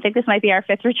think this might be our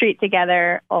 5th retreat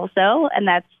together also. And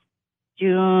that's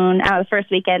the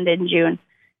first weekend in June.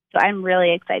 So I'm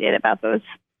really excited about those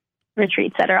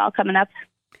retreats that are all coming up.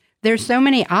 There's so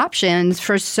many options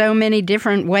for so many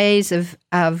different ways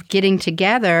of getting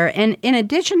together. And in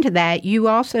addition to that, you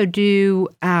also do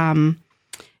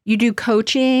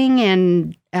coaching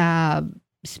and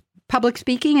public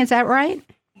speaking. Is that right?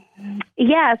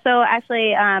 Yeah. So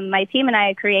actually, my team and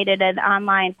I created an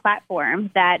online platform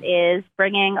that is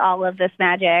bringing all of this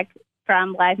magic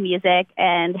from live music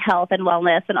and health and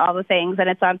wellness and all the things. And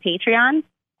it's on Patreon,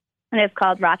 and it's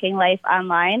called Rocking Life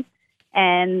Online.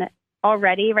 And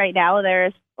already right now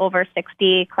there's over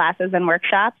 60 classes and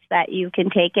workshops that you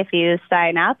can take if you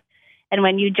sign up. And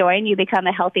when you join, you become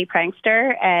a healthy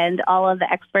prankster, and all of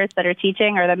the experts that are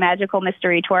teaching are the magical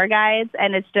mystery tour guides.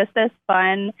 And it's just this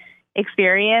fun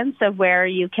experience of where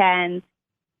you can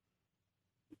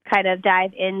kind of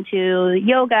dive into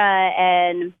yoga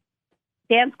and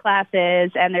dance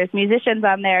classes, and there's musicians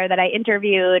on there that I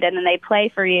interviewed, and then they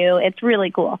play for you. It's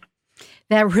really cool.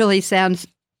 That really sounds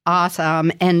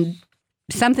awesome, and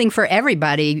something for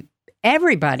everybody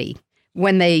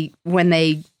when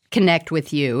they connect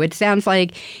with you. It sounds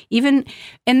like and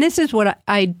this is what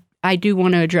I do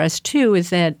want to address too, is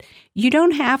that you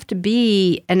don't have to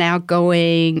be an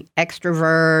outgoing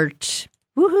extrovert.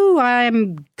 Woohoo,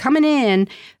 I'm coming in.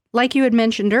 Like you had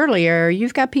mentioned earlier,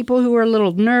 you've got people who are a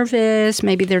little nervous.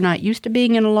 Maybe they're not used to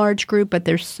being in a large group, but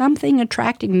there's something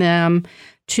attracting them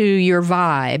to your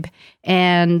vibe.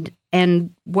 And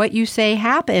what you say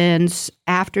happens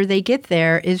after they get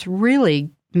there is really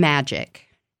magic.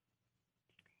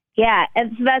 Yeah,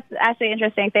 and so that's actually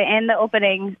interesting. In the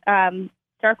opening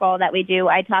circle that we do,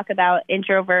 I talk about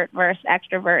introvert versus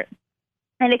extrovert.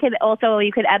 And you could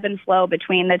ebb and flow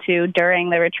between the two during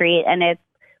the retreat, and it's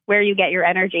where you get your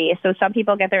energy. So some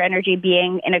people get their energy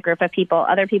being in a group of people.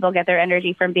 Other people get their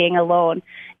energy from being alone.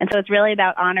 And so it's really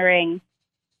about honoring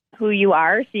who you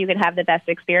are so you can have the best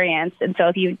experience. And so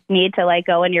if you need to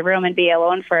go in your room and be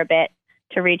alone for a bit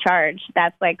to recharge,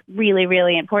 that's really,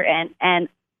 really important. And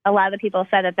a lot of the people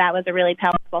said that was a really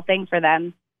powerful thing for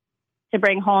them to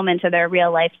bring home into their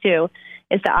real life too,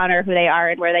 is to honor who they are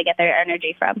and where they get their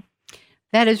energy from.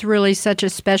 That is really such a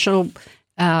special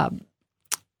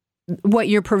what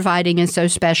you're providing is so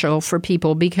special for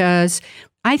people, because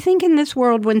I think in this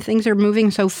world when things are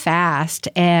moving so fast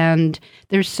and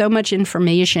there's so much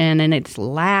information and it's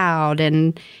loud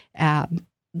and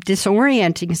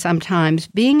disorienting sometimes,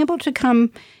 being able to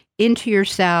come into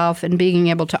yourself and being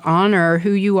able to honor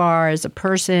who you are as a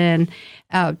person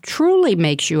truly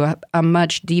makes you a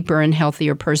much deeper and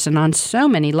healthier person on so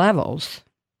many levels.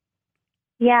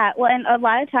 Yeah, well, and a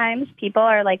lot of times people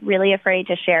are really afraid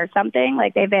to share something.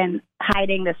 They've been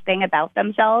hiding this thing about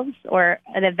themselves or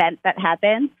an event that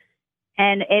happened,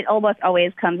 and it almost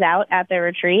always comes out at the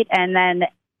retreat. And then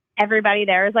everybody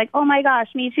there is like, "Oh my gosh,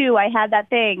 me too! I had that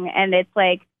thing," and it's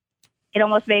it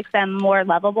almost makes them more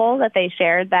lovable that they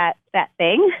shared that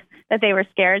thing, that they were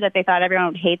scared that they thought everyone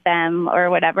would hate them or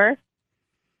whatever.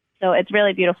 So it's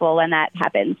really beautiful when that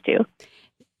happens too.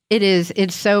 It is.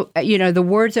 It's so, the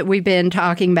words that we've been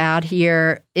talking about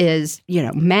here is,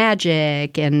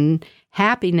 magic and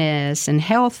happiness and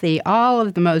healthy, all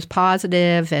of the most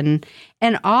positive and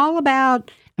all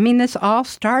about, this all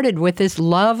started with this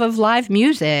love of live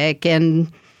music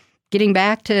and getting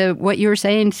back to what you were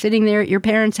saying, sitting there at your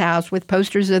parents' house with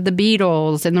posters of the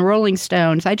Beatles and the Rolling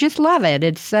Stones. I just love it.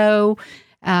 It's so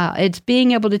It's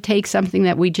being able to take something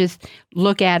that we just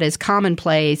look at as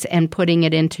commonplace and putting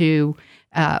it into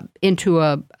a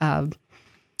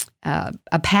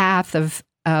path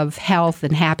of health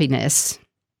and happiness.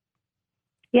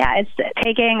 Yeah, it's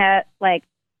taking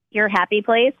your happy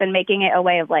place and making it a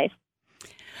way of life.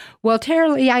 Well,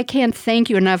 Tara-Leigh, I can't thank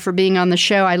you enough for being on the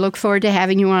show. I look forward to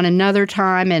having you on another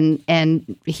time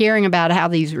and hearing about how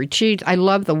these retreats. I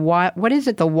love the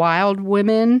Wild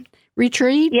Women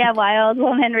Retreat? Yeah, Wild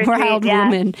Women Retreat. Wild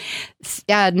Women.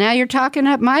 Now you're talking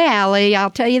up my alley,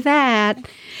 I'll tell you that.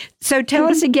 So tell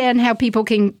us again how people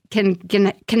can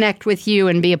connect with you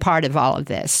and be a part of all of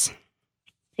this.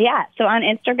 Yeah, so on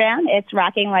Instagram, it's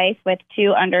Rocking Life with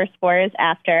 2 underscores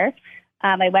after.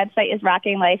 My website is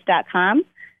rockinglife.com.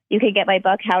 You can get my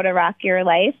book, How to Rock Your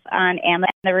Life, on Amazon.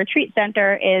 The retreat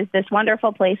center is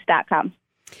thiswonderfulplace.com.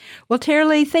 Well,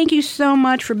 Tara-Leigh, thank you so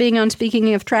much for being on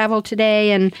Speaking of Travel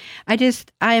today. And I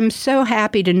am so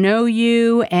happy to know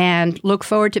you and look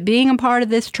forward to being a part of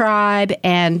this tribe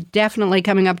and definitely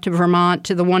coming up to Vermont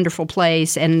to the wonderful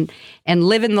place and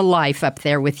living the life up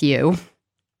there with you.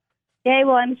 Yay,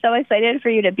 well, I'm so excited for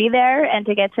you to be there and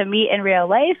to get to meet in real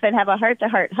life and have a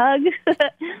heart-to-heart hug.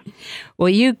 Well,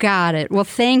 you got it. Well,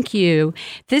 thank you.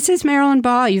 This is Marilyn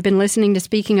Ball. You've been listening to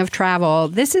Speaking of Travel.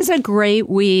 This is a great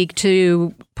week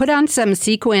to put on some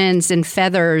sequins and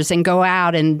feathers and go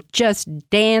out and just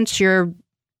dance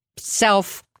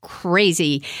yourself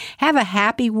crazy. Have a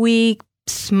happy week.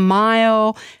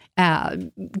 Smile.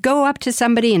 Go up to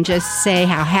somebody and just say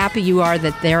how happy you are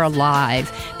that they're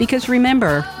alive. Because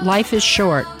remember, life is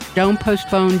short. Don't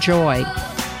postpone joy.